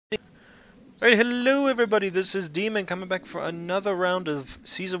Alright, hello everybody, this is Demon coming back for another round of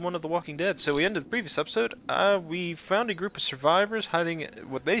Season 1 of The Walking Dead. So we ended the previous episode, we found a group of survivors hiding,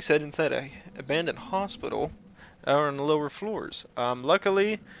 what they said, inside a abandoned hospital on the lower floors.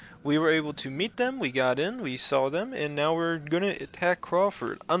 Luckily, we were able to meet them, we got in, we saw them, and now we're gonna attack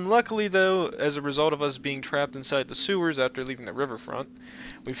Crawford. Unluckily though, as a result of us being trapped inside the sewers after leaving the riverfront,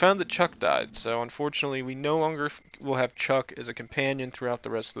 we found that Chuck died, so unfortunately we no longer will have Chuck as a companion throughout the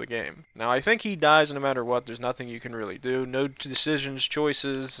rest of the game. Now I think he dies no matter what, there's nothing you can really do. No decisions,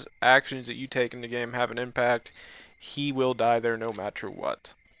 choices, actions that you take in the game have an impact. He will die there no matter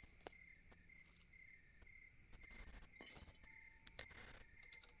what.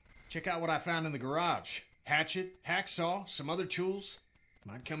 Check out what I found in the garage. Hatchet, hacksaw, some other tools.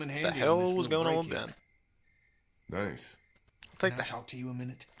 Might come in handy. What the hell was going on with Ben? Nice. Can I talk to you a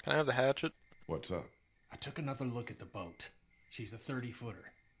minute? Can I have the hatchet? What's up? I took another look at the boat. She's a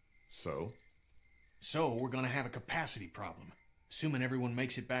 30-footer. So? So, we're gonna have a capacity problem. Assuming everyone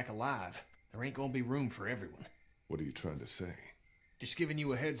makes it back alive, there ain't gonna be room for everyone. What are you trying to say? Just giving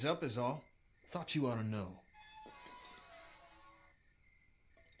you a heads up is all. Thought you ought to know.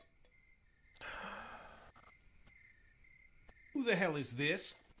 Who the hell is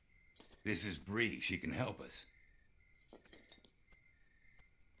this? This is Bree. She can help us.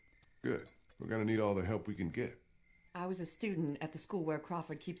 Good. We're gonna need all the help we can get. I was a student at the school where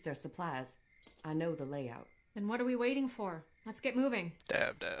Crawford keeps their supplies. I know the layout. Then what are we waiting for? Let's get moving.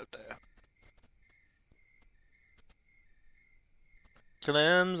 Dab, dab, dab.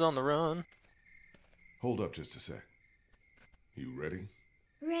 Clem's on the run. Hold up just a sec. You ready?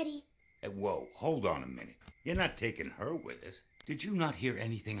 Ready. Hey, whoa, hold on a minute. You're not taking her with us. Did you not hear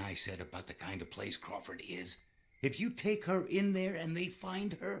anything I said about the kind of place Crawford is? If you take her in there and they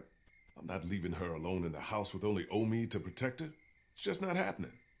find her... I'm not leaving her alone in the house with only Omi to protect her. It's just not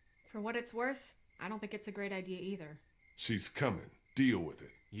happening. For what it's worth, I don't think it's a great idea either. She's coming. Deal with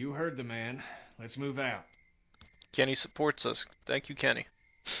it. You heard the man. Let's move out. Kenny supports us. Thank you, Kenny.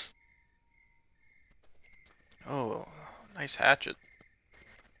 Oh, nice hatchet.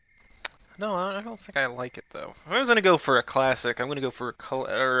 No, I don't think I like it though. If I was gonna go for a classic, I'm gonna go for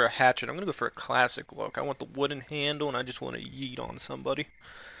a hatchet. I'm gonna go for a classic look. I want the wooden handle, and I just want to yeet on somebody.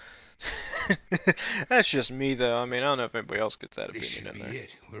 That's just me though. I mean, I don't know if anybody else gets that This opinion should in be there.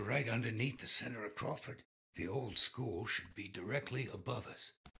 it. We're right underneath the center of Crawford. The old school should be directly above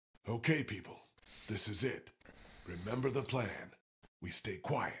us. Okay, people. This is it. Remember the plan. We stay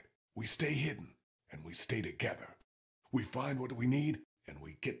quiet, we stay hidden, and we stay together. We find what we need, and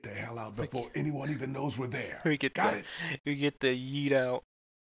we get the hell out before anyone even knows we're there. We get Got the, it? We get the yeet out.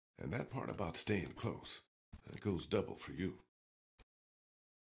 And that part about staying close, that goes double for you.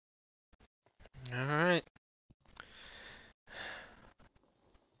 Alright.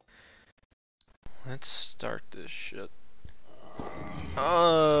 Let's start this shit.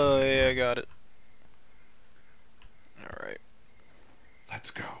 Oh, yeah, I got it. Alright.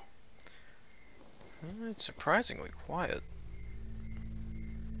 Let's go. It's surprisingly quiet.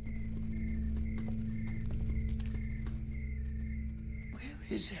 Where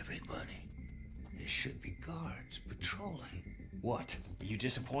is everybody? There should be guards patrolling. What? Are you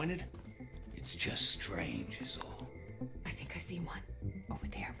disappointed? It's just strange is all. I think I see one. Over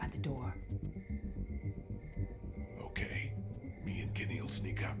there by the door. Okay. Me and Kenny will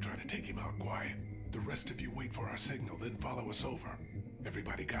sneak out, try to take him out quiet. The rest of you wait for our signal, then follow us over.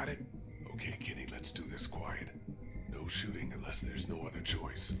 Everybody got it? Okay, Kenny, let's do this quiet. No shooting unless there's no other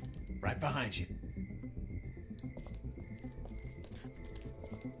choice. Right behind you.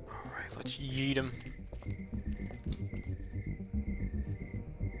 Alright, let's yeet him.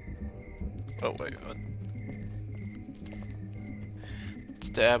 Oh, wait, what? Let's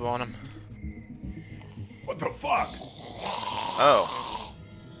dab on him. What the fuck? Oh.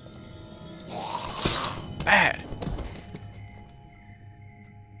 Bad.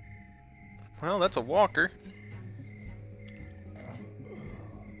 Well, that's a walker.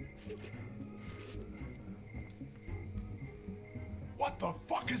 What the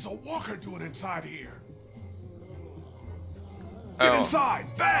fuck is a walker doing inside here? Get Oh. inside,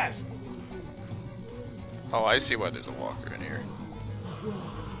 fast! Oh, I see why there's a walker in here.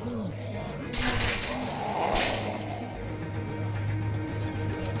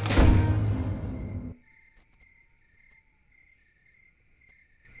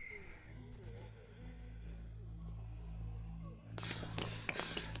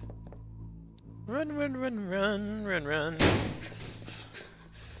 Run, run, run, run, run, run.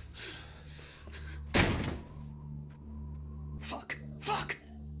 Fuck!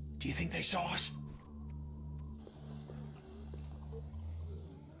 Do you think they saw us?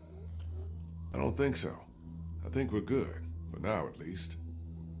 I don't think so. I think we're good. For now, at least.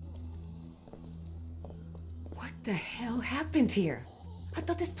 What the hell happened here? I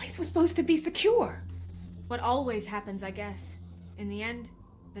thought this place was supposed to be secure. What always happens, I guess. In the end,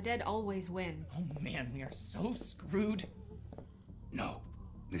 the dead always win. Oh man, we are so screwed. No,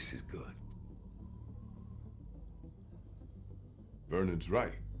 this is good. Vernon's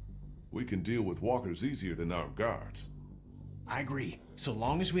right. We can deal with walkers easier than armed guards. I agree. So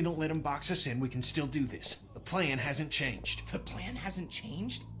long as we don't let them box us in, we can still do this. The plan hasn't changed. The plan hasn't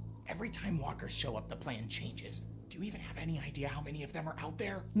changed? Every time walkers show up, the plan changes. Do you even have any idea how many of them are out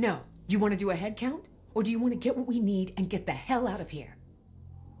there? No. You want to do a head count? Or do you want to get what we need and get the hell out of here?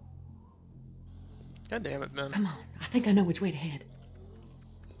 God damn it, Ben. Come on. I think I know which way to head.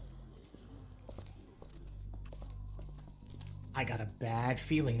 I got a bad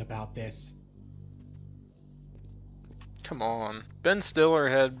feeling about this. Come on. Ben Stiller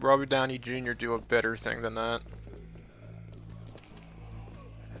had Robert Downey Jr. do a better thing than that.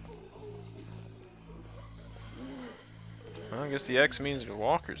 Well, I guess the X means the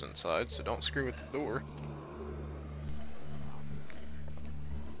walker's inside, so don't screw with the door.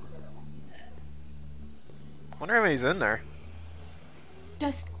 Wonder how many's in there.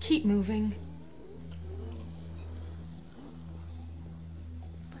 Just keep moving.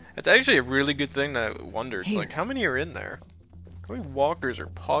 It's actually a really good thing that I wonder. It's Here. like, how many are in there? How many walkers are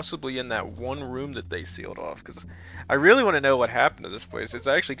possibly in that one room that they sealed off? Because I really want to know what happened to this place. It's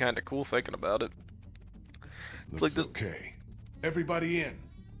actually kind of cool thinking about it. Looks like the- okay. Everybody in.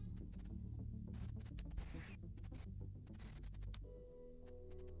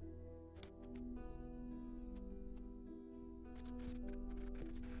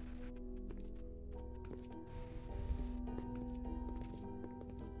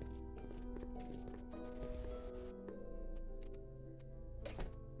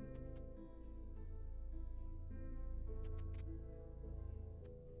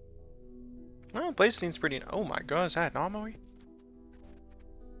 Oh, the place seems pretty. Oh my god, is that an armory?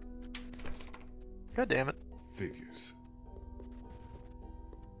 God damn it. Figures.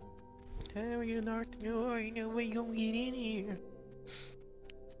 How you lock the door? You know we gonna get in here.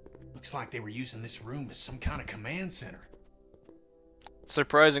 Looks like they were using this room as some kind of command center.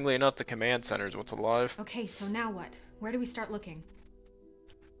 Surprisingly enough, the command center is what's alive. Okay, so now what? Where do we start looking?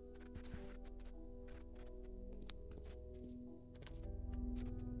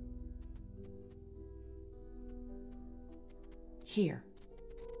 Here.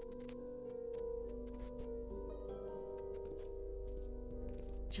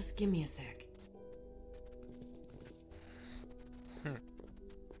 Just give me a sec.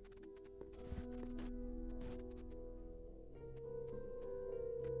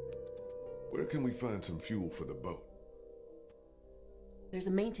 Where can we find some fuel for the boat? There's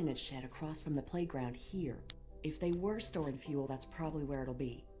a maintenance shed across from the playground here. If they were storing fuel, that's probably where it'll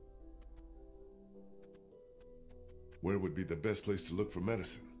be. Where would be the best place to look for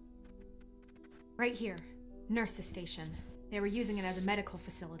medicine? Right here. Nurse's station. They were using it as a medical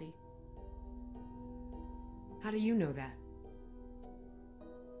facility. How do you know that?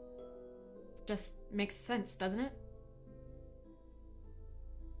 Just makes sense, doesn't it?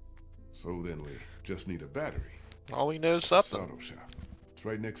 So then we just need a battery. All we know is something. Auto shop. It's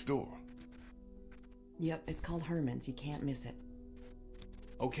right next door. Yep, it's called Herman's. You can't miss it.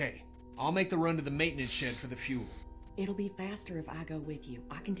 Okay, I'll make the run to the maintenance shed for the fuel. It'll be faster if I go with you.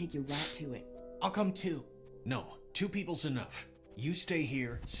 I can take you right to it. I'll come too. No, 2 people's enough. You stay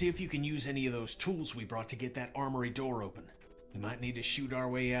here, see if you can use any of those tools we brought to get that armory door open. We might need to shoot our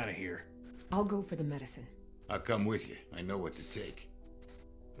way out of here. I'll go for the medicine. I'll come with you. I know what to take.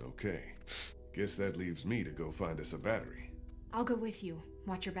 Okay. Guess that leaves me to go find us a battery. I'll go with you.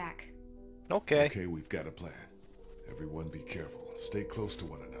 Watch your back. Okay. Okay, we've got a plan. Everyone be careful. Stay close to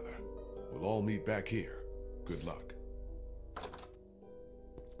one another. We'll all meet back here. Good luck.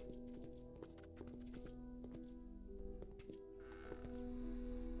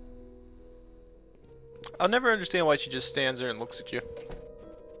 I'll never understand why she just stands there and looks at you.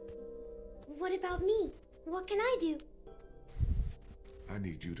 What about me? What can I do? I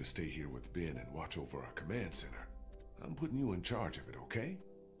need you to stay here with Ben and watch over our command center. I'm putting you in charge of it, okay?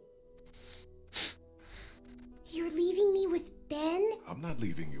 You're leaving me with Ben? I'm not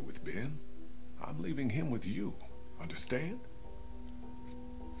leaving you with Ben. I'm leaving him with you. Understand?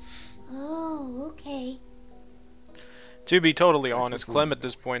 Oh, okay. To be totally honest, Clem at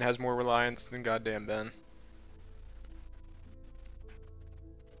this point has more reliance than goddamn Ben.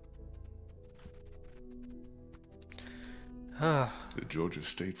 The Georgia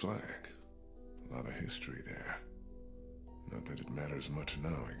state flag. A lot of history there. Not that it matters much now,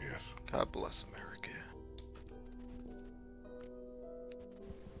 I guess. God bless America.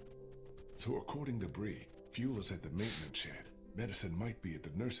 So according to Bree, fuel is at the maintenance shed. Medicine might be at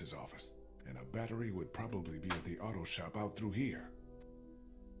the nurse's office. And a battery would probably be at the auto shop out through here.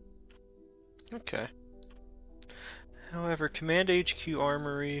 Okay. However, Command HQ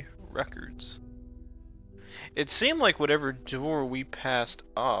Armory records. It seemed like whatever door we passed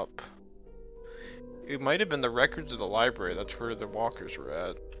up, it might have been the records of the library. That's where the walkers were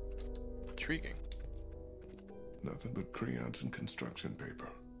at. Intriguing. Nothing but crayons and construction paper.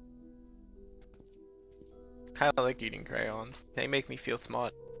 I like eating crayons. They make me feel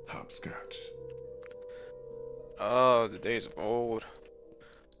smart. Hopscotch. Oh, the days of old.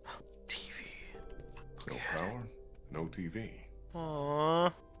 TV. No power, no TV.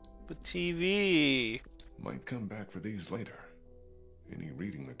 Aww, but TV. Might come back for these later. Any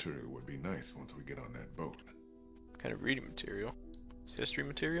reading material would be nice once we get on that boat. What kind of reading material? History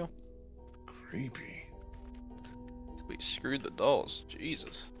material? Creepy. We screwed the dolls.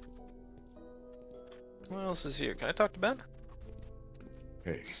 Jesus. What else is here? Can I talk to Ben?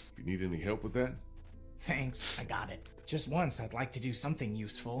 Hey, you need any help with that? Thanks, I got it. Just once, I'd like to do something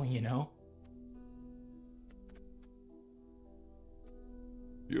useful, you know?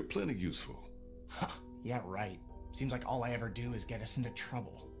 You're plenty useful. Huh, yeah, right. Seems like all I ever do is get us into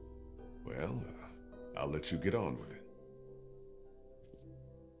trouble. Well, I'll let you get on with it.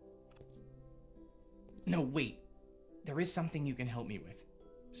 No, wait. There is something you can help me with.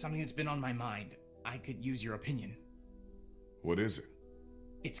 Something that's been on my mind. I could use your opinion. What is it?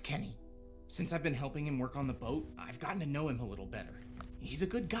 It's Kenny. Since I've been helping him work on the boat, I've gotten to know him a little better. He's a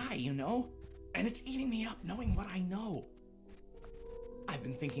good guy, you know? And it's eating me up knowing what I know. I've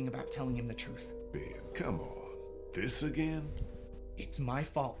been thinking about telling him the truth. Ben, come on. This again? It's my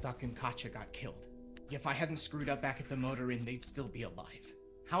fault Duck and Katya got killed. If I hadn't screwed up back at the motor inn, they'd still be alive.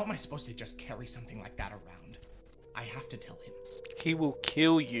 How am I supposed to just carry something like that around? I have to tell him. He will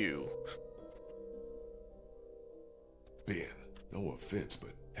kill you. Ben, no offense,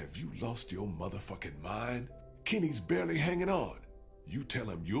 but have you lost your motherfucking mind? Kenny's barely hanging on. You tell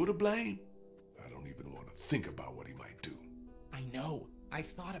him you're to blame? I don't even want to think about what he might do. I know. I've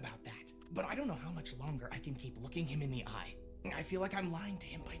thought about that. But I don't know how much longer I can keep looking him in the eye. I feel like I'm lying to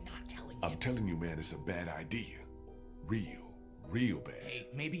him by not telling him. I'm telling you, man, it's a bad idea. Real bad. Hey,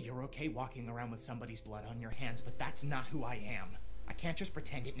 maybe you're okay walking around with somebody's blood on your hands, but that's not who I am. I can't just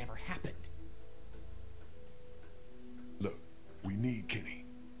pretend it never happened. Look, we need Kenny.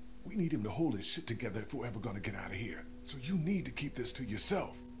 We need him to hold his shit together if we're ever gonna get out of here. So you need to keep this to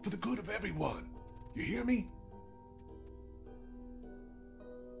yourself, for the good of everyone. You hear me?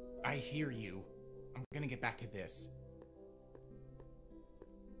 I hear you. I'm gonna get back to this.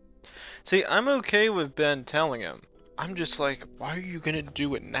 See, I'm okay with Ben telling him. I'm just like, why are you gonna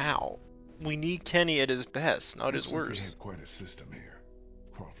do it now? We need Kenny at his best, not his Looks like worst. we have quite a system here.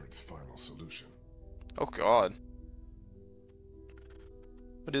 Crawford's final solution. Oh god.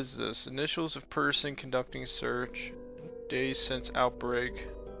 What is this? Initials of person conducting search. Days since outbreak.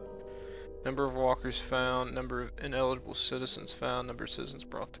 Number of walkers found. Number of ineligible citizens found. Number of citizens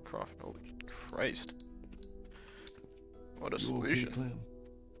brought to Crawford. Holy Christ. What a solution. Okay, Clem?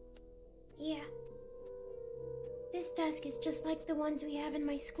 Yeah. This desk is just like the ones we have in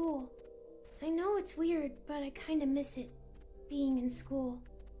my school. I know it's weird, but I kinda miss it, being in school.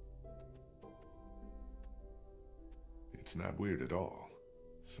 It's not weird at all.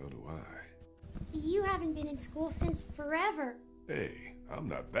 So do I. You haven't been in school since forever. Hey, I'm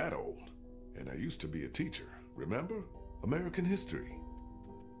not that old. And I used to be a teacher, remember? American history.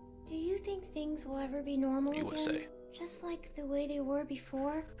 Do you think things will ever be normal USA. again? Just like the way they were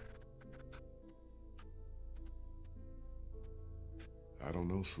before? I don't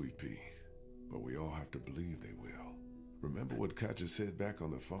know, Sweet Pea, but we all have to believe they will. Remember what Katja said back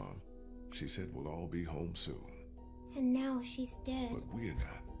on the farm? She said we'll all be home soon. And now she's dead. But we're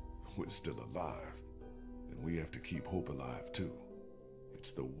not. We're still alive. And we have to keep hope alive, too.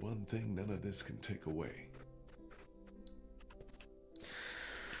 It's the one thing none of this can take away.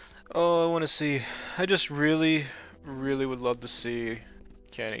 Oh, I want to see. I just really would love to see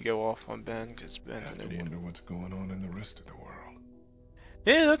Kenny go off on Ben, because Ben's an I idiot. wonder what's going on in the rest of the world.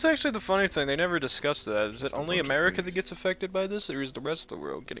 Yeah, that's actually the funny thing. They never discussed that. Is it Just a only bunch of America that things. gets affected by this, or is the rest of the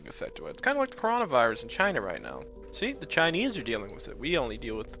world getting affected by it? It's kind of like the coronavirus in China right now. See, the Chinese are dealing with it. We only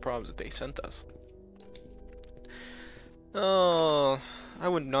deal with the problems that they sent us. Oh, I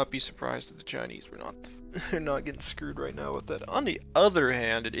would not be surprised if the Chinese were not getting screwed right now with that. On the other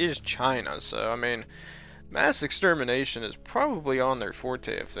hand, it is China, so I mean, Mass extermination is probably on their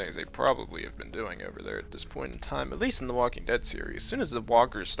forte of things they probably have been doing over there at this point in time, at least in the Walking Dead series. As soon as the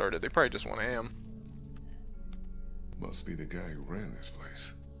walkers started, they probably just went ham. Must be the guy who ran this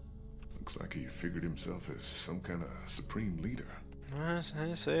place. Looks like he figured himself as some kind of supreme leader.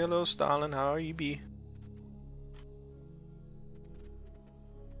 Say hello, Stalin. How are you be?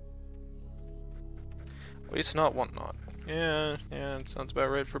 Waste not, want not. Yeah, it sounds about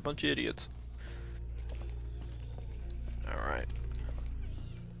right for a bunch of idiots. Alright.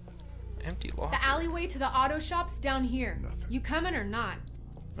 Empty locker. The alleyway to the auto shop's down here. Nothing. You coming or not?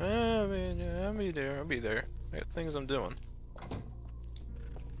 I'll be there. I got things I'm doing.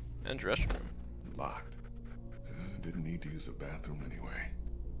 And restroom. Locked. Didn't need to use the bathroom anyway.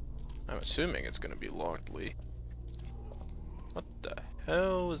 I'm assuming it's gonna be locked, Lee. What the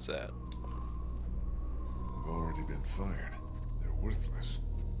hell was that? They've already been fired. They're worthless.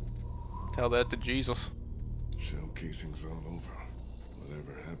 Tell that to Jesus. Shell casings all over.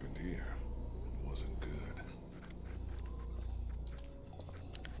 Whatever happened here wasn't good.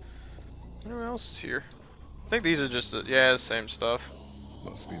 What else is here? I think these are just the same stuff.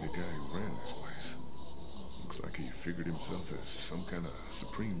 Must be the guy who ran this place. Looks like he figured himself as some kind of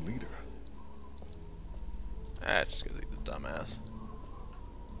supreme leader. Just gonna think the dumbass.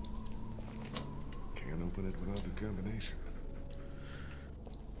 Can't open it without the combination.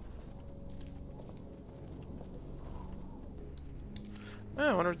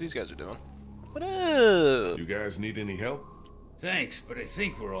 I wonder what these guys are doing. What up? You guys need any help? Thanks, but I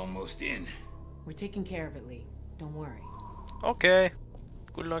think we're almost in. We're taking care of it, Lee. Don't worry. Okay.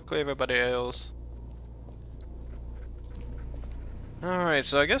 Good luck with everybody else. Alright,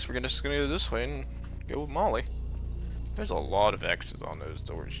 so I guess we're just gonna go this way and go with Molly. There's a lot of X's on those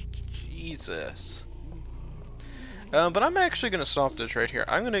doors. Jesus. But I'm actually gonna stop this right here.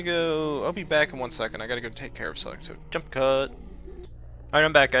 I'm gonna go. I'll be back in 1 second. I gotta go take care of something. So jump cut. Alright,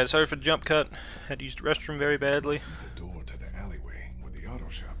 I'm back, guys. Sorry for the jump cut. Had to use the restroom very badly. This must be the door to the alleyway where the auto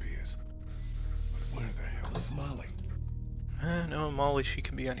shop is. But where the hell is Molly? No, Molly, she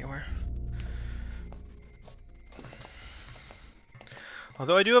can be anywhere.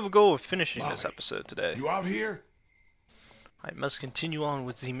 Although I do have a goal of finishing this Molly, episode today. You out here? I must continue on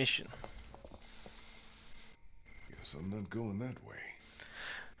with the mission. Guess I'm not going that way.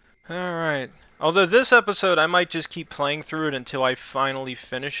 Alright. Although this episode, I might just keep playing through it until I finally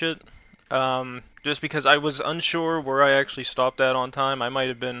finish it. Just because I was unsure where I actually stopped at on time. I might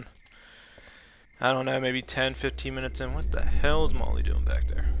have been, I don't know, maybe 10, 15 minutes in. What the hell is Molly doing back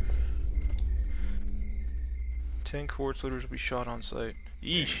there? 10 quartz looters will be shot on sight.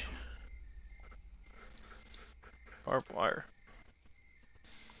 Yeesh. Barbed wire.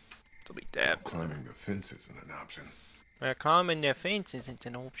 This'll be dab. Climbing the fence isn't an option. Climbing the fence isn't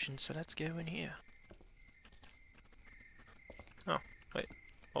an option, so let's go in here. Oh, wait.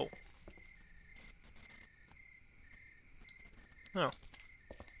 Oh. No.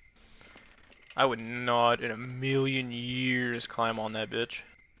 I would not in a million years climb on that bitch.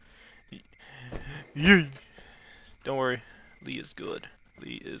 Yee. Don't worry. Lee is good.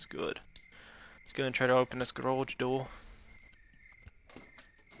 Lee is good. Let's go and try to open this garage door.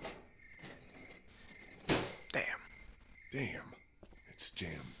 Damn. Damn, it's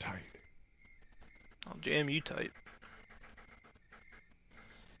jammed tight. I'll jam you tight.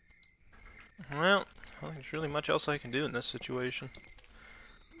 Well, I don't think there's really much else I can do in this situation.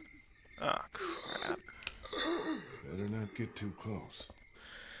 Ah, crap. Better not get too close.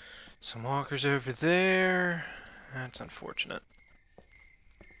 Some walkers over there. That's unfortunate.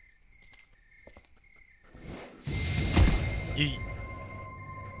 Yeet.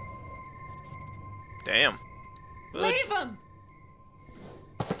 Damn. Good. Leave him!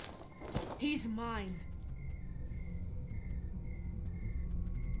 He's mine.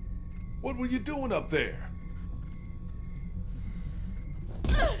 What were you doing up there?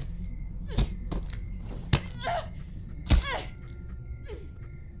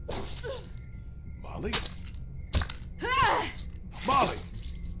 Molly? Molly!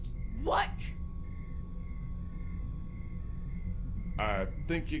 What? I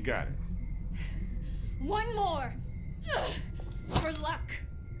think you got it. One more. For luck.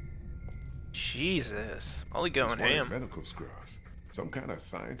 Jesus. Molly going He's one of ham. medical scrubs. Some kind of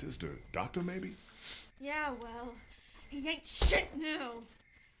scientist or doctor, maybe? Yeah, well, he ain't shit now.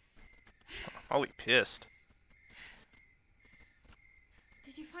 Molly pissed.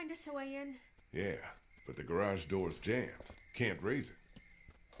 Did you find us a way in? Yeah, but the garage door's jammed. Can't raise it.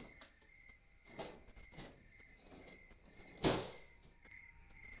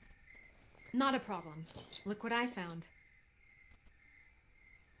 Not a problem. Look what I found.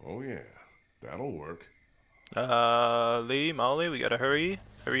 Oh yeah, that'll work. Lee, Molly, we gotta hurry.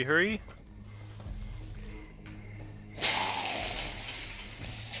 Hurry, hurry.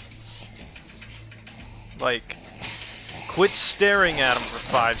 Like, quit staring at him for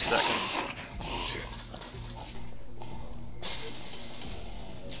 5 seconds.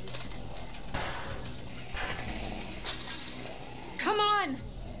 Come on!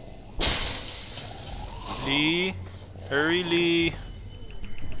 Lee, hurry, Lee.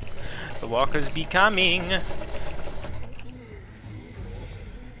 The walkers be coming.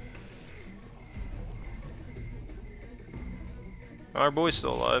 Our boy's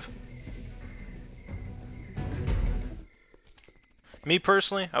still alive. Me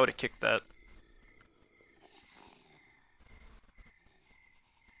personally, I would have kicked that.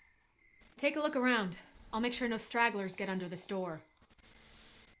 Take a look around. I'll make sure no stragglers get under this door.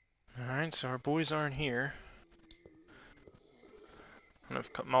 Alright, so our boys aren't here. I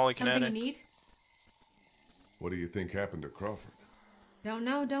don't know if Molly can add Something it. you need? What do you think happened to Crawford? Don't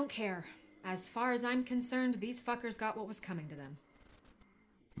know, don't care. As far as I'm concerned, these fuckers got what was coming to them.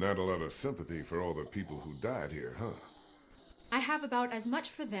 Not a lot of sympathy for all the people who died here, huh? I have about as much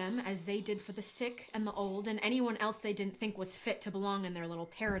for them as they did for the sick and the old and anyone else they didn't think was fit to belong in their little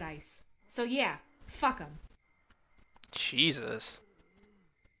paradise. So yeah, fuck them. Jesus.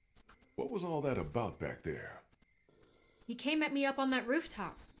 What was all that about back there? He came at me up on that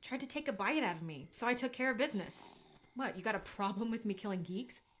rooftop, tried to take a bite out of me, so I took care of business. What, you got a problem with me killing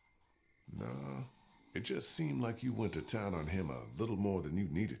geeks? No, it just seemed like you went to town on him a little more than you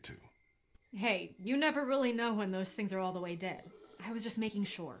needed to. Hey, you never really know when those things are all the way dead. I was just making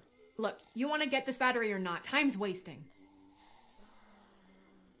sure. Look, you want to get this battery or not? Time's wasting.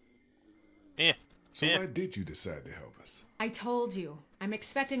 Yeah. So why did you decide to help us? I told you. I'm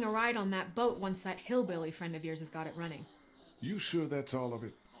expecting a ride on that boat once that hillbilly friend of yours has got it running. You sure that's all of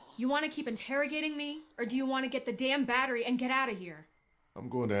it? You want to keep interrogating me? Or do you want to get the damn battery and get out of here? I'm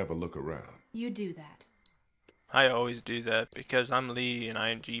going to have a look around. You do that. I always do that because I'm Lee and I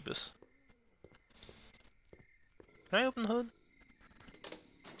am Jeebus. Can I open the hood?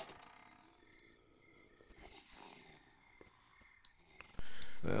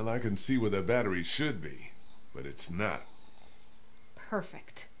 Well, I can see where the battery should be, but it's not.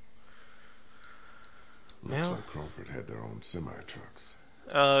 Perfect. Looks Well. like Crawford had their own semi-trucks.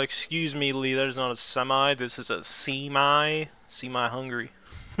 Excuse me, Lee, that is not a semi, this is a semi. Semi-hungry.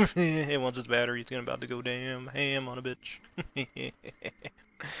 It wants its battery, it's about to go damn ham on a bitch. I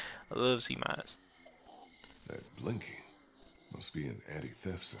love semis. That blinking must be an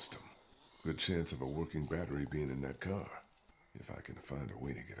anti-theft system. Good chance of a working battery being in that car, if I can find a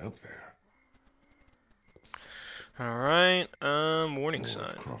way to get up there. Alright, warning More of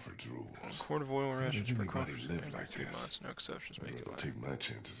sign. Crawford's rules. Quart of oil How rations did for anybody Crawford live every like 3 this? months, no exceptions, I'd make it rather live. take my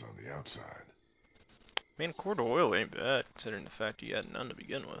chances on the outside. Man, a quart of oil ain't bad, considering the fact you had none to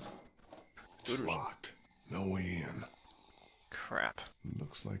begin with. It's locked. No way in. Crap.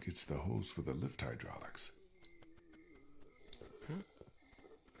 Looks like it's the hose for the lift hydraulics.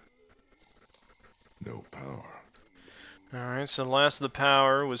 No power. Alright, so the last of the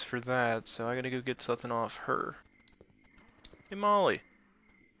power was for that, so I gotta go get something off her. Hey Molly,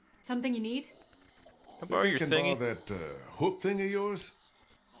 Something you need? can I borrow your Can thingy? borrow that hook thing of yours?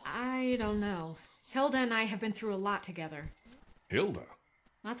 I don't know. Hilda and I have been through a lot together. Hilda.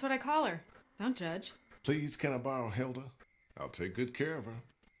 That's what I call her. Don't judge. Please, can I borrow Hilda? I'll take good care of her.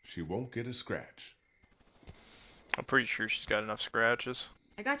 She won't get a scratch. I'm pretty sure she's got enough scratches.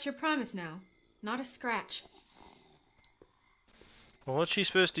 I got your promise now. Not a scratch. Well, what's she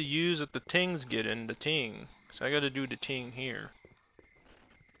supposed to use if the tings get in the ting? Because I gotta do the ting here.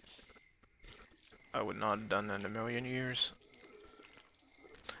 I would not have done that in a million years.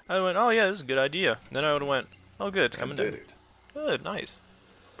 I went, oh yeah, this is a good idea. Then I would have went, oh good, it's coming I did down. it. Good, nice.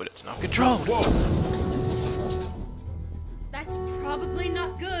 But it's not controlled. Whoa! That's probably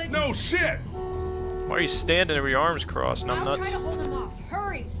not good. No shit! Why are you standing there with your arms crossed? I'll Numbnuts. try to hold him off.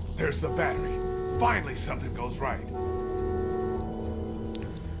 Hurry! There's the battery. Finally something goes right.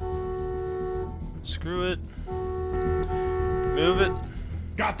 Screw it. Move it.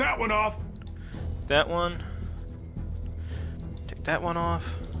 Got that one off. That one. Take that one off.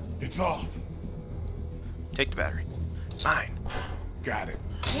 It's off. Take the battery. Mine. Got it.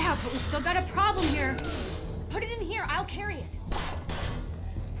 Yeah, but we still got a problem here. Put it in here. I'll carry it.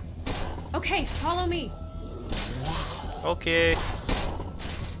 Okay, follow me. Okay.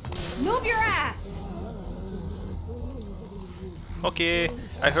 Move your ass! Okay.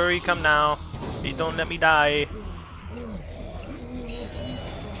 I hurry, come now. Please don't let me die.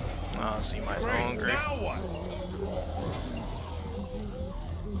 Oh, see my phone, great. Now what?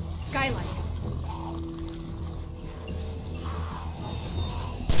 Skylight.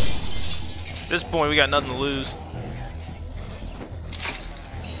 this point, we got nothing to lose.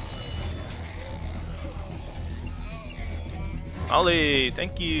 Ollie,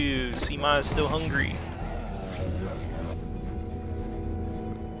 thank you. Seema is still hungry.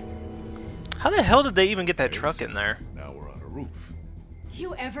 How the hell did they even get that truck in there? Now we're on a roof. Do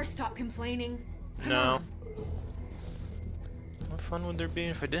you ever stop complaining? Come No. on. What fun would there be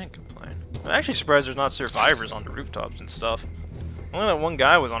if I didn't complain? I'm actually surprised there's not survivors on the rooftops and stuff. Only that one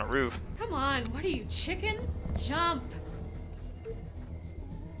guy was on a roof. Come on, what are you, chicken? Jump.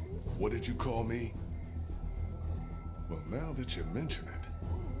 What did you call me? Well, now that you mention it.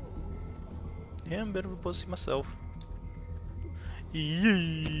 Yeah, I'm a bit of a pussy myself.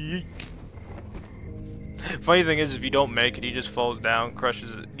 Yee. Funny thing is, if you don't make it, he just falls down,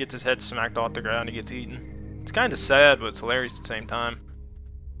 crushes it, gets his head smacked off the ground, and gets eaten. It's kind of sad, but it's hilarious at the same time.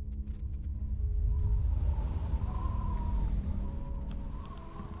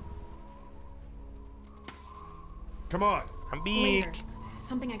 Come on. I'm big. Later.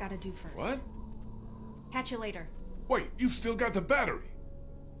 Something I gotta do first. What? Catch you later. Wait, you've still got the battery.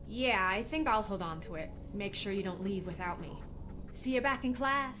 Yeah, I think I'll hold on to it. Make sure you don't leave without me. See you back in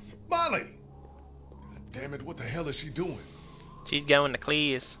class. Molly! God damn it, what the hell is she doing? She's going to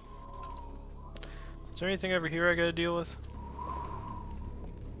class. Is there anything over here I gotta deal with?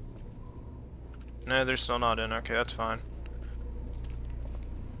 No, they're still not in. Okay, that's fine.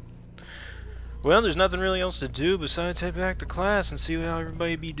 Well, there's nothing really else to do besides head back to class and see how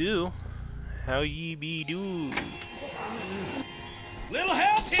everybody be do. How ye be do. Little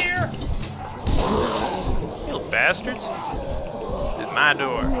help here! You little bastards. It's my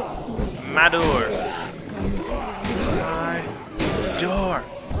door. My door. My door.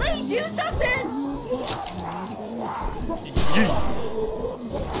 Lee, do something!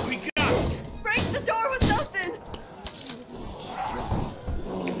 We got it! Break the door with something!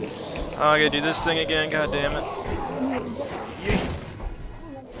 Oh, I gotta do this thing again, god damn it.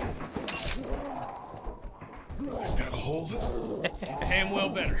 Think that'll hold? Damn well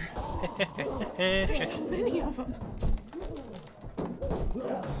better. There's so many of them.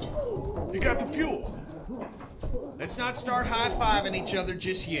 You got the fuel. Let's not start high-fiving each other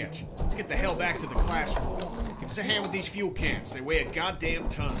just yet. Let's get the hell back to the classroom. Give us a hand with these fuel cans. They weigh a goddamn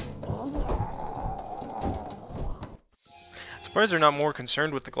ton. Surprised they're not more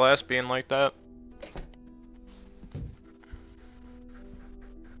concerned with the glass being like that.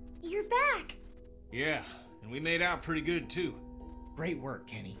 You're back. Yeah, and we made out pretty good, too. Great work,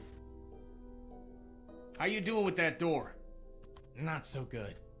 Kenny. How you doing with that door? Not so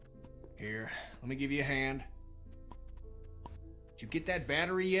good. Here, let me give you a hand. Did you get that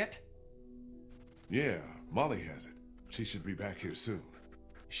battery yet? Yeah, Molly has it. She should be back here soon.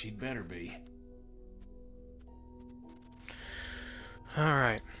 She'd better be.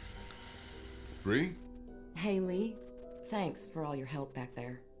 Alright. Bree? Hey, Lee. Thanks for all your help back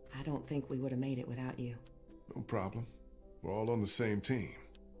there. I don't think we would have made it without you. No problem. We're all on the same team.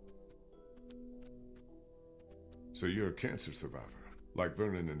 So you're a cancer survivor, like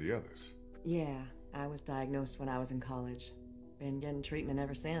Vernon and the others. Yeah, I was diagnosed when I was in college. Been getting treatment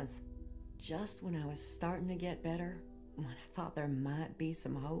ever since. Just when I was starting to get better, when I thought there might be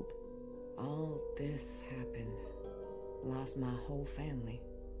some hope, all this happened. Lost my whole family.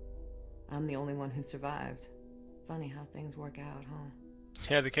 I'm the only one who survived. Funny how things work out, huh?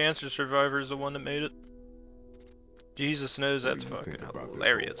 Yeah, the cancer survivor is the one that made it. Jesus knows that's What do you fucking think about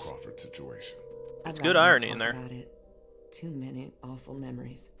hilarious. this whole Crawford situation? I'd good rather not irony in talk there. about it. Too many awful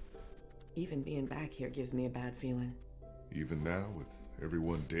memories. Even being back here gives me a bad feeling. Even now, with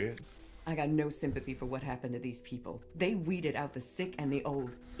everyone dead? I got no sympathy for what happened to these people. They weeded out the sick and the old,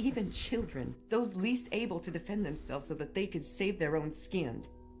 even children, those least able to defend themselves so that they could save their own skins.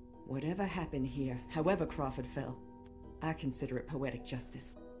 Whatever happened here, however Crawford fell, I consider it poetic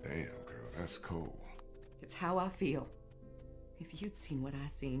justice. Damn, girl, that's cold. It's how I feel. If you'd seen what I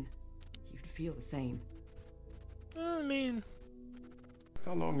seen, you'd feel the same. I mean,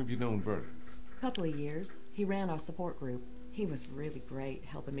 How long have you known Vernon? Couple of years. He ran our support group. He was really great,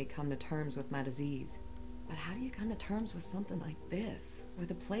 helping me come to terms with my disease. But how do you come to terms with something like this? With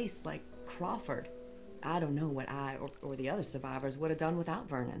a place like Crawford? I don't know what I or the other survivors would have done without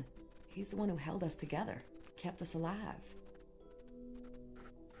Vernon. He's the one who held us together, kept us alive.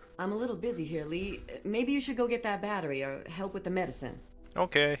 I'm a little busy here, Lee. Maybe you should go get that battery or help with the medicine.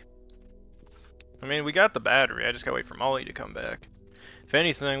 okay. I mean, we got the battery. I just gotta wait for Molly to come back. If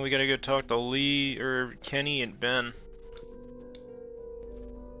anything, we gotta go talk to Lee or Kenny and Ben.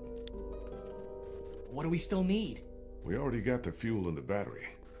 What do we still need? We already got the fuel and the battery.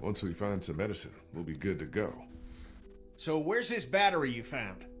 Once we find some medicine, we'll be good to go. So where's this battery you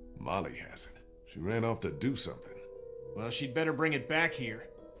found? Molly has it. She ran off to do something. Well, she'd better bring it back here.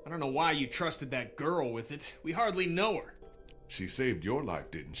 I don't know why you trusted that girl with it. We hardly know her. She saved your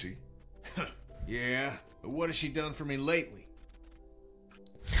life, didn't she? Yeah, but what has she done for me lately?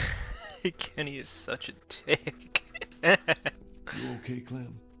 Kenny is such a dick. You okay,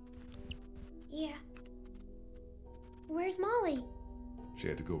 Clem? Yeah. Where's Molly? She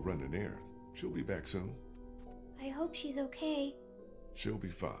had to go run an errand. She'll be back soon. I hope she's okay. She'll be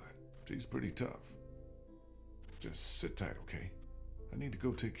fine. She's pretty tough. Just sit tight, okay? I need to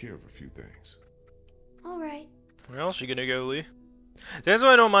go take care of a few things. Alright. Where else are you gonna go, Lee? That's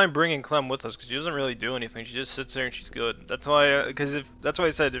why I don't mind bringing Clem with us, because she doesn't really do anything. She just sits there and she's good. That's why, that's why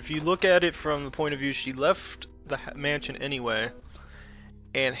I said, if you look at it from the point of view, she left the mansion anyway,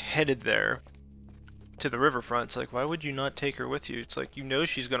 and headed there to the riverfront. It's like, why would you not take her with you? It's like, you know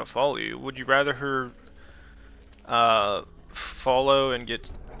she's gonna follow you. Would you rather her follow and get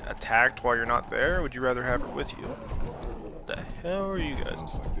attacked while you're not there, or would you rather have her with you? What the hell are you guys?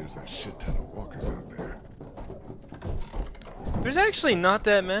 Sounds like there's a shit ton of walkers out there. There's actually not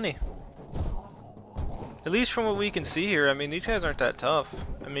that many. At least from what we can see here. I mean, these guys aren't that tough.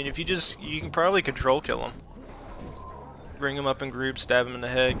 I mean, if you can probably control kill them. Bring them up in groups, stab them in the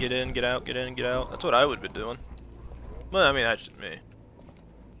head, get in, get out, get in, get out. That's what I would have been doing. Well, I mean, that's just me.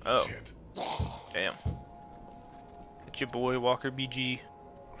 Oh. Shit. Damn. It's your boy, Walker BG.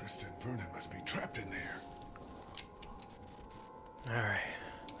 Kristen Vernon must be trapped in there. Alright.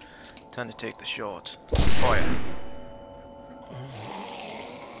 Time to take the shot. Fire.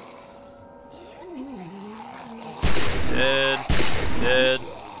 Dead. Dead.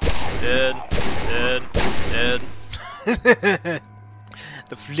 Dead. Dead. Dead.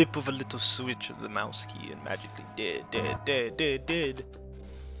 The flip of a little switch of the mouse key and magically dead. Dead. Dead. Dead. Dead.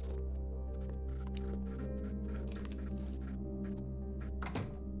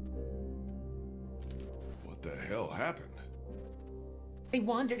 What the hell happened? They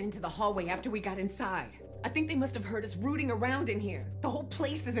wandered into the hallway after we got inside. I think they must have heard us rooting around in here. The whole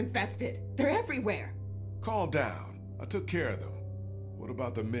place is infested. They're everywhere. Calm down. I took care of them. What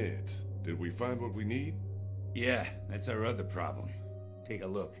about the meds? Did we find what we need? Yeah, that's our other problem. Take a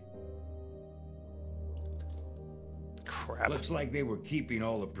look. Crap. Looks like they were keeping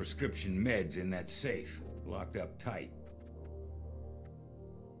all the prescription meds in that safe, locked up tight.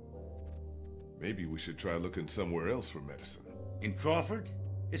 Maybe we should try looking somewhere else for medicine. In Crawford?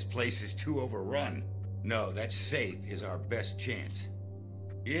 This place is too overrun. No, that safe is our best chance.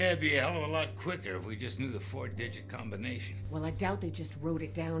 Yeah, it'd be a hell of a lot quicker if we just knew the 4-digit combination. Well, I doubt they just wrote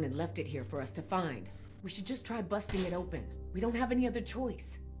it down and left it here for us to find. We should just try busting it open. We don't have any other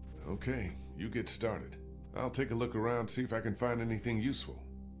choice. Okay, you get started. I'll take a look around, see if I can find anything useful.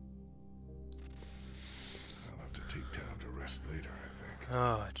 I'll have to take time to rest later, I think.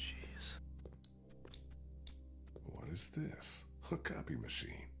 Oh, jeez. What is this? A copy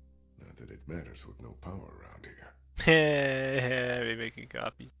machine. Not that it matters with no power around here. Be making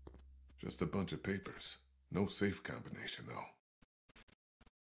copies. Just a bunch of papers. No safe combination, though.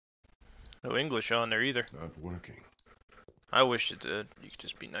 No English on there either. Not working. I wish it did. You could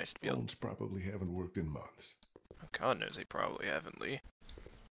just be nice to be able Phones probably haven't worked in months. God knows they probably haven't, Lee.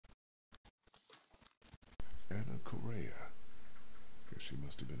 Anna Correa. Guess she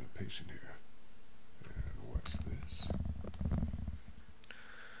must have been a patient here. And what's this?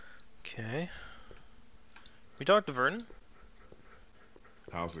 Okay. We talked to Vernon?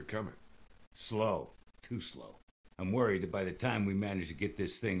 How's it coming? Slow. Too slow. I'm worried that by the time we manage to get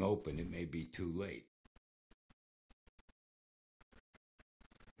this thing open, it may be too late.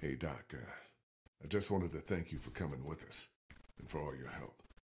 Hey, Doc, I just wanted to thank you for coming with us, and for all your help.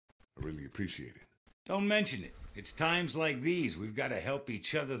 I really appreciate it. Don't mention it. It's times like these we've got to help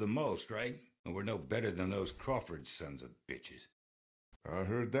each other the most, right? And we're no better than those Crawford sons of bitches. I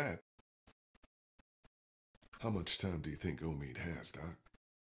heard that. How much time do you think Omid has, Doc?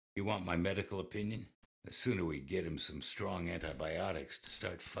 You want my medical opinion? The sooner we get him some strong antibiotics to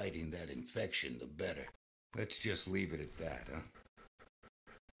start fighting that infection, the better. Let's just leave it at that,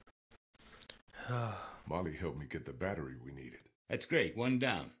 huh? Molly helped me get the battery we needed. That's great. One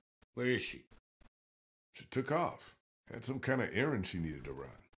down. Where is she? She took off. Had some kind of errand she needed to run.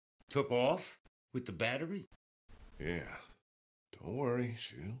 Took off? With the battery? Yeah. Don't worry,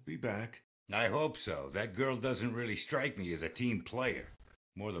 she'll be back. I hope so. That girl doesn't really strike me as a team player.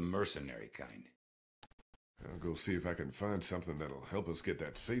 More the mercenary kind. I'll go see if I can find something that'll help us get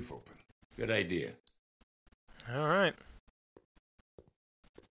that safe open. Good idea. Alright.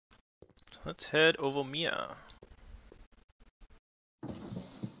 So let's head over Mia.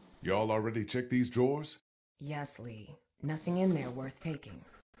 Y'all already checked these drawers? Yes, Lee. Nothing in there worth taking.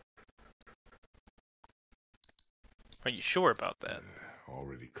 Are you sure about that?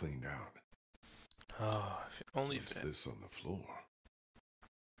 Already cleaned out. Oh, if it only What's fit. this on the floor?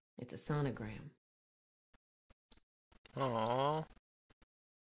 It's a sonogram. Aww.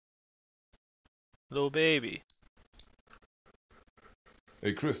 Little baby.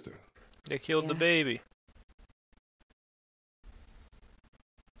 Hey, Krista, They killed the Yeah? baby.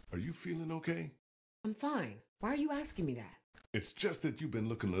 are you feeling okay? I'm fine. Why are you asking me that? It's just that you've been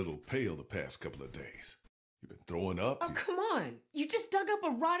looking a little pale the past couple of days. You've been throwing up. Oh, come on. You just dug up a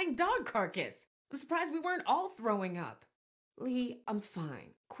rotting dog carcass. I'm surprised we weren't all throwing up. Lee, I'm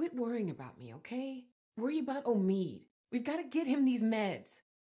fine. Quit worrying about me, okay? Worry about Omid. We've got to get him these meds.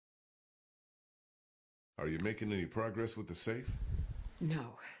 Are you making any progress with the safe?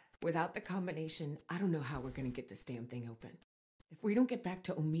 No. Without the combination, I don't know how we're going to get this damn thing open. If we don't get back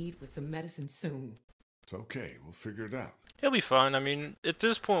to Omid with some medicine soon. It's okay. We'll figure it out. He'll be fine. I mean, at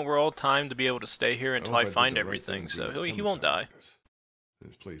this point, we're all timed to be able to stay here until I hope did find the right everything, thing so bringing he won't die. Clementine with us.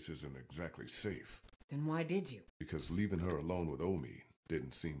 This place isn't exactly safe. Then why did you? Because leaving her alone with Omid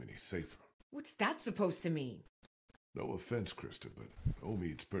didn't seem any safer. What's that supposed to mean? No offense, Krista, but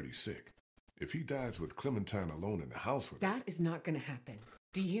Omid's pretty sick. If he dies with Clementine alone in the house with her... That is not going to happen.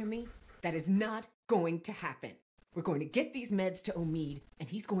 Do you hear me? That is not going to happen. We're going to get these meds to Omid, and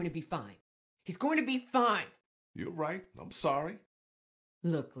he's going to be fine. He's going to be fine. You're right. I'm sorry.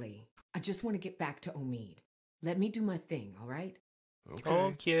 Look, Lee, I just want to get back to Omid. Let me do my thing, all right? Okay.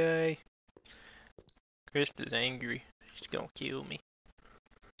 Okay. Krista's angry. She's gonna kill me.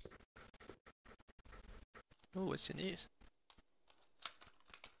 Oh, what's in this?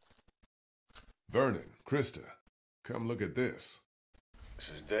 Vernon, Krista, come look at this.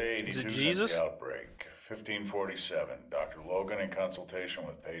 This is day 82 Is it since Jesus? the outbreak. 1547. Dr. Logan in consultation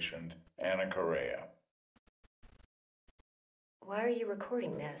with patient Anna Correa. Why are you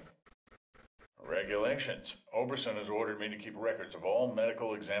recording this? Regulations. Oberson has ordered me to keep records of all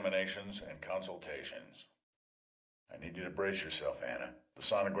medical examinations and consultations. I need you to brace yourself, Anna. The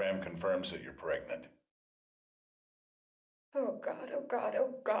sonogram confirms that you're pregnant. Oh, God, oh, God,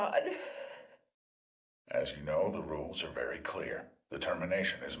 oh, God. As you know, the rules are very clear. The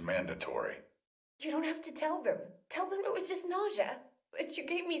termination is mandatory. You don't have to tell them. Tell them it was just nausea. That you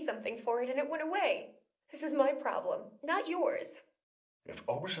gave me something for it and it went away. This is my problem, not yours. If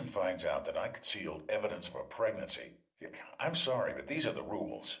Oberson finds out that I concealed evidence of a pregnancy, I'm sorry, but these are the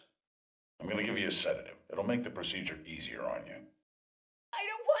rules. I'm going to give you a sedative. It'll make the procedure easier on you. I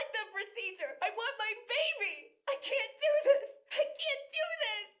don't want the procedure. I want my baby. I can't do this. I can't do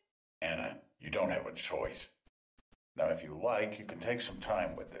this. Anna, you don't have a choice. Now, if you like, you can take some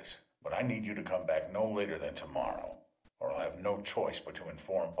time with this, but I need you to come back no later than tomorrow, or I'll have no choice but to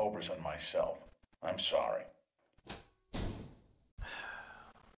inform Oberson myself. I'm sorry.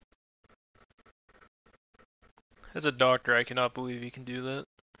 As a doctor, I cannot believe he can do that.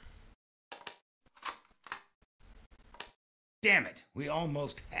 Damn it, we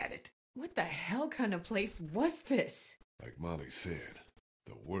almost had it. What the hell kind of place was this? Like Molly said,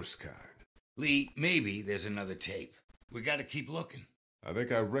 the worst kind. Lee, maybe there's another tape. We gotta keep looking. I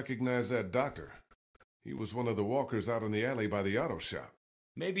think I recognize that doctor. He was one of the walkers out in the alley by the auto shop.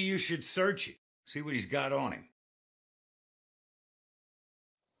 Maybe you should search it. See what he's got on him.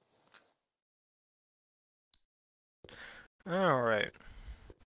 Alright.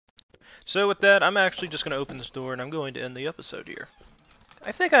 So with that, I'm actually just going to open this door and I'm going to end the episode here.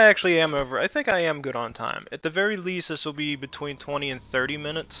 I think I actually am over. I think I am good on time. At the very least, this will be between 20 and 30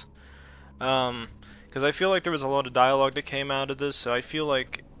 minutes. Because I feel like there was a lot of dialogue that came out of this, so I feel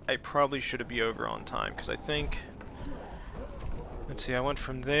like I probably should be over on time. Because I think... Let's see, I went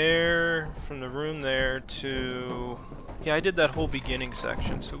from there, from the room there to... Yeah, I did that whole beginning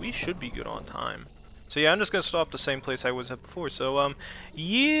section, so we should be good on time. So yeah, I'm just gonna stop the same place I was at before. So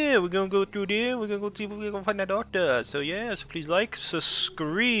yeah, we're gonna go through there. We're gonna go see if we're gonna find that doctor. So yeah, so please like,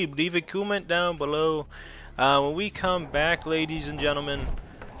 subscribe, leave a comment down below. When we come back, ladies and gentlemen,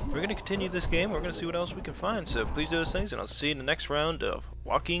 we're gonna continue this game. We're gonna see what else we can find. So please do those things, and I'll see you in the next round of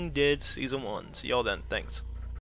Walking Dead Season 1. See y'all then. Thanks.